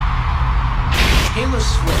Taylor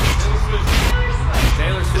Swift.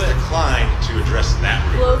 Taylor Swift declined to address that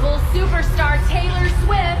rumor. Global superstar Taylor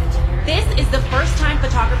Swift. This is the first time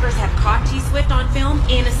photographers have caught T Swift on film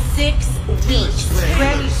in 6 weeks.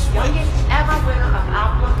 Grammy's youngest ever winner of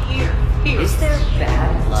Album of the Year. Is there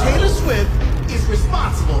bad love? Taylor Swift is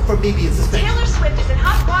responsible for me being suspended. Taylor Swift is in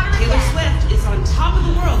hot water Taylor again. Swift is on top of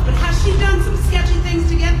the world, but has she done some sketchy things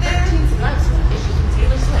to get there?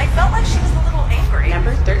 I felt like she was a little angry.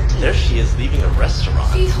 Number 13. There she is leaving a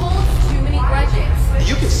restaurant. She holds too many grudges.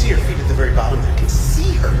 You can see her feet at the very bottom. You can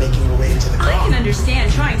see her making her way into the car. I can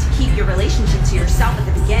understand trying to keep your relationship to yourself at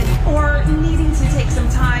the beginning, or needing to take some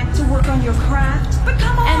time to work on your craft. But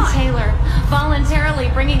come on! And Taylor, voluntarily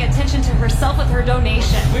bringing attention to herself with her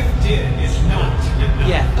donation. Swift did is not.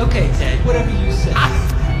 Yeah, okay, Ted. Whatever you say.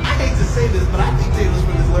 I hate to say this, but I think Taylor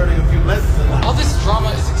Swift is learning a few lessons in life. All this drama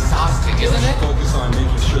is exhausting, isn't it? Focus on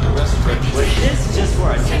making sure the rest of reputation. This is just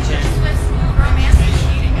for attention. Romance is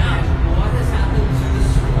heating up.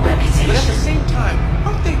 But at the same time,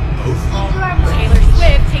 aren't they both wrong? Taylor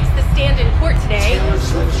Swift takes the stand in court today.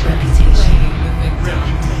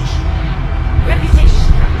 Reputation.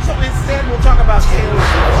 So instead, we'll talk about Taylor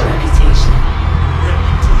Swift's reputation.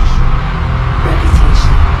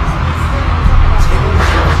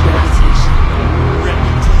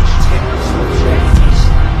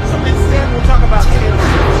 So instead, we'll talk about Taylor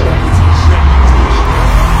Swift's reputation.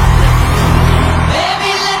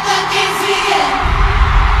 Baby, let the games begin.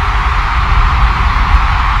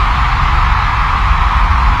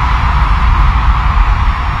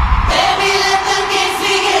 Baby, let the games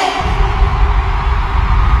begin.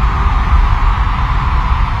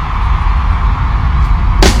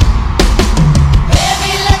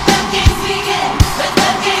 Baby, let the games begin. Let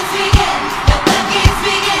the games begin. Let the games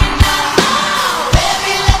begin now.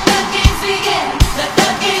 Baby, let the games begin. Let the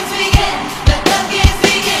games begin. Let the games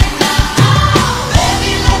begin now.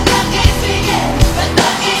 Baby, let the games begin. Let the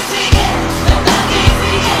games begin. Let the games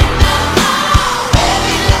begin now.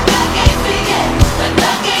 Baby, let the games begin. Let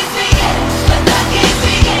the games begin. Let the games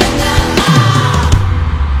begin now.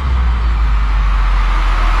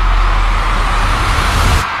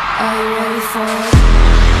 Are you ready for it?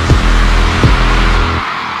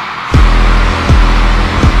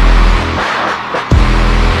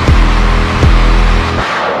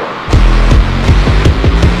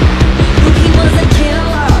 He was a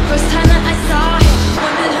killer. First time that I saw him,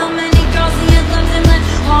 wondered how many girls he had loved and left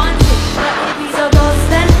haunted. But if he's a ghost,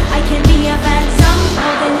 then I can be a phantom,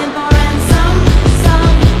 holding him for ransom.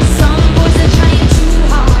 Some boys are trying too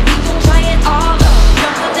hard. He don't try it all.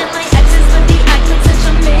 Younger than my exes, but the act was such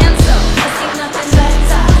a man. So I see nothing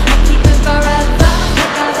better. I keep it forever.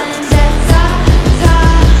 Like a vendetta.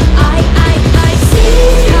 I see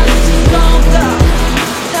how this is gon' go.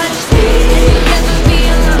 Touch me and you'll never be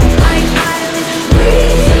alone. I live,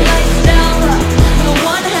 breathe, the lights down low. No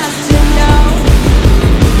one has to know.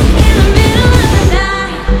 In the middle of the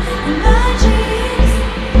night, in my dreams,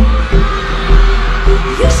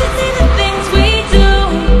 you should see the things we do,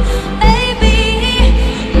 baby.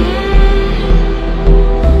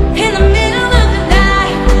 In the middle of the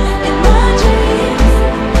night, in my dreams,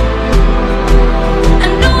 I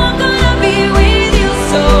know I'm gonna be with you,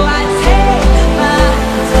 so I take my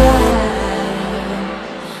time.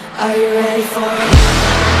 Are you ready for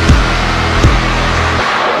it?